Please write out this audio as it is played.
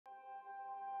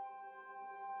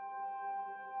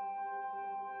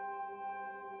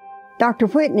Dr.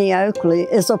 Whitney Oakley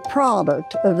is a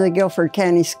product of the Guilford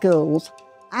County Schools.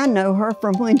 I know her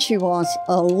from when she was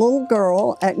a little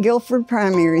girl at Guilford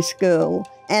Primary School,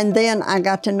 and then I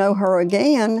got to know her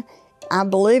again. I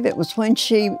believe it was when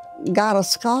she got a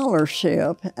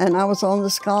scholarship, and I was on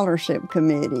the scholarship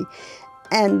committee.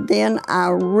 And then I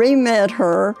re-met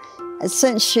her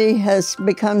since she has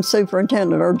become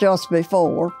superintendent, or just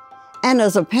before. And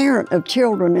as a parent of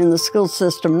children in the school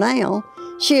system now,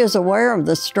 she is aware of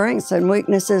the strengths and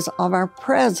weaknesses of our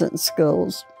present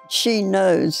schools. She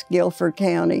knows Guilford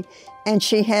County, and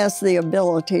she has the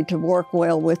ability to work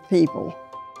well with people.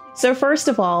 So first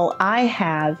of all, I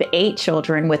have 8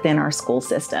 children within our school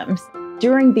systems.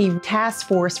 During the task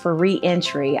force for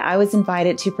re-entry, I was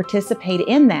invited to participate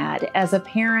in that as a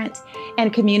parent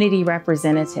and community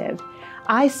representative.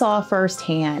 I saw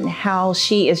firsthand how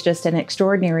she is just an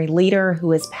extraordinary leader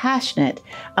who is passionate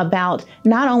about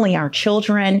not only our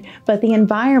children, but the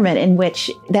environment in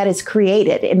which that is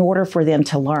created in order for them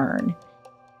to learn.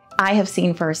 I have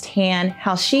seen firsthand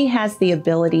how she has the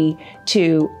ability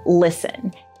to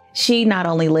listen. She not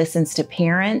only listens to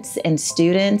parents and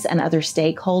students and other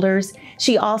stakeholders,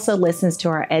 she also listens to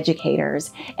our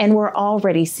educators, and we're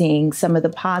already seeing some of the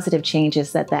positive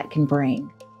changes that can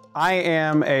bring. I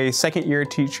am a second-year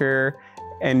teacher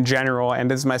in general,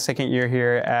 and this is my second year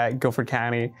here at Guilford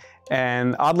County.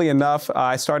 And oddly enough,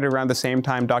 I started around the same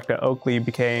time Dr. Oakley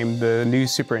became the new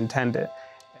superintendent.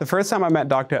 The first time I met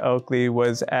Dr. Oakley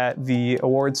was at the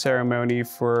award ceremony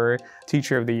for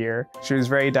Teacher of the Year. She was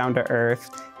very down to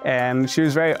earth, and she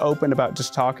was very open about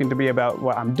just talking to me about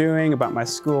what I'm doing, about my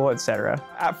school, etc.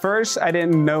 At first, I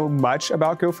didn't know much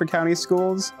about Guilford County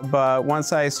Schools, but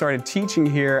once I started teaching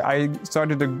here, I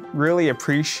started to really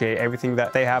appreciate everything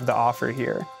that they have to offer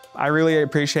here. I really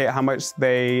appreciate how much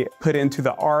they put into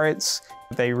the arts.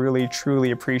 They really,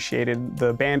 truly appreciated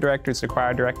the band directors, the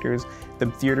choir directors, the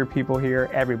theater people here,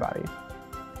 everybody.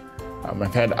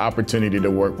 I've had the opportunity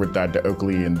to work with Dr.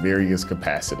 Oakley in various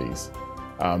capacities.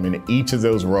 In each of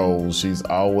those roles, she's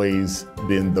always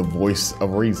been the voice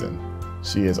of reason.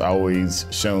 She has always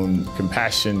shown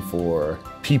compassion for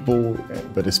people,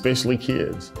 but especially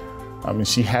kids.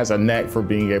 She has a knack for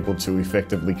being able to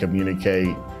effectively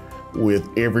communicate with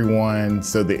everyone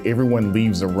so that everyone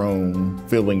leaves a room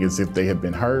feeling as if they have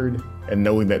been heard and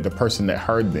knowing that the person that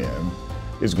heard them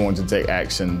is going to take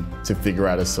action to figure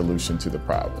out a solution to the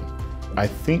problem. I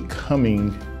think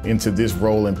coming into this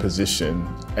role and position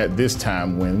at this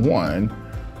time when, one,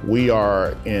 we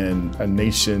are in a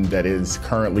nation that is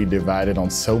currently divided on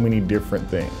so many different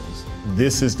things.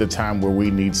 This is the time where we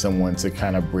need someone to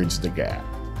kind of bridge the gap,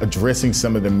 addressing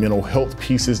some of the mental health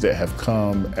pieces that have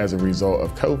come as a result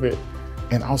of COVID,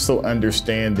 and also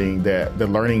understanding that the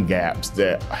learning gaps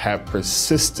that have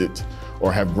persisted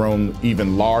or have grown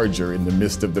even larger in the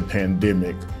midst of the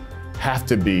pandemic have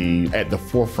to be at the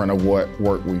forefront of what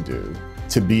work we do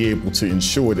to be able to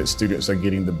ensure that students are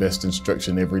getting the best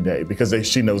instruction every day, because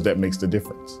she knows that makes the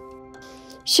difference.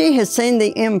 She has seen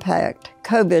the impact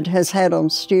COVID has had on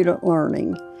student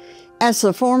learning. As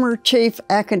the former Chief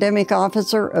Academic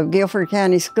Officer of Guilford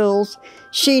County Schools,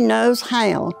 she knows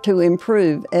how to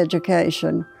improve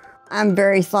education. I'm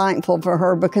very thankful for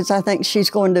her because I think she's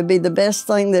going to be the best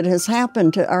thing that has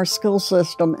happened to our school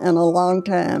system in a long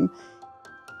time.